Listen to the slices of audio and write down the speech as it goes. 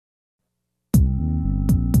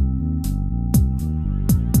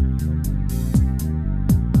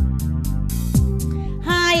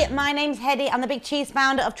my name's Hedy. I'm the big cheese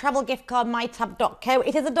founder of travel gift card mytab.co.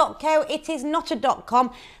 It is a .co, it is not a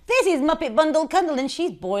 .com. This is Muppet Bundle Cundle and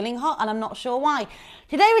she's boiling hot and I'm not sure why.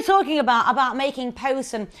 Today we're talking about making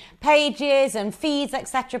posts and pages and feeds,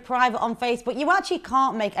 etc. private on Facebook. You actually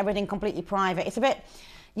can't make everything completely private. It's a bit...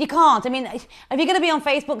 You can't. I mean, if you're going to be on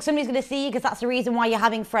Facebook, somebody's going to see you because that's the reason why you're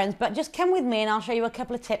having friends. But just come with me and I'll show you a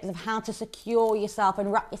couple of tips of how to secure yourself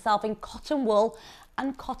and wrap yourself in cotton wool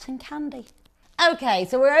and cotton candy. Okay,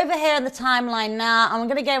 so we're over here in the timeline now. I'm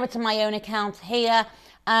going to go over to my own account here.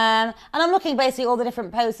 And I'm looking basically all the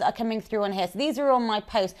different posts that are coming through on here. So these are all my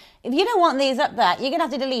posts. If you don't want these up there, you're going to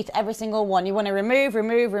have to delete every single one. You want to remove.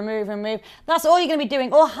 That's all you're going to be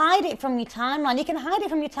doing. Or hide it from your timeline. You can hide it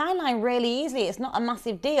from your timeline really easily. It's not a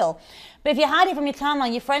massive deal. But if you hide it from your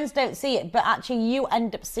timeline, your friends don't see it, but actually you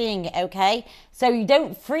end up seeing it, okay? So you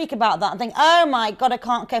don't freak about that and think, oh my God, I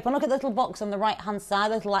can't cope. And look at the little box on the right-hand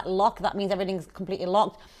side, the little like lock. That means everything's completely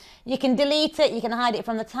locked. You can delete it, you can hide it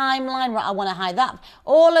from the timeline, right, I want to hide that.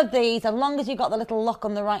 All of these, as long as you've got the little lock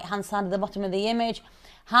on the right-hand side of the bottom of the image,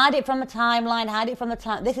 hide it from the timeline, hide it from the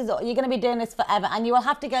time. This is, you're going to be doing this forever, and you will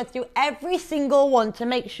have to go through every single one to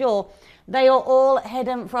make sure they are all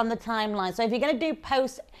hidden from the timeline. So if you're going to do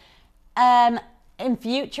posts in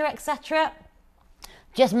future, etc.,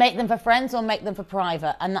 just make them for friends or make them for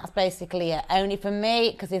private, and that's basically it. Only for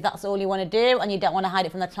me, because if that's all you want to do and you don't want to hide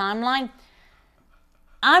it from the timeline,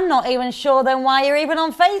 I'm not even sure then why you're even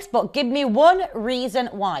on Facebook. Give me one reason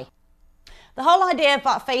why. The whole idea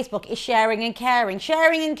about Facebook is sharing and caring.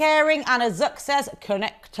 Sharing and caring, and as Zuck says,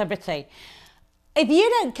 connectivity. If you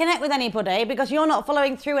don't connect with anybody because you're not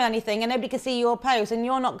following through with anything and nobody can see your posts and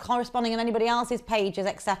you're not corresponding on anybody else's pages,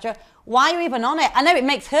 etc., why are you even on it? I know it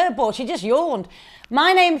makes her bored. She just yawned.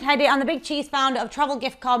 My name's Hedy. I'm the big cheese founder of travel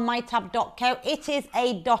gift card mytab.co. It is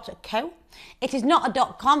a .co. It is not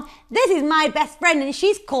a .com. This is my best friend and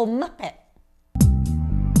she's called Muppet.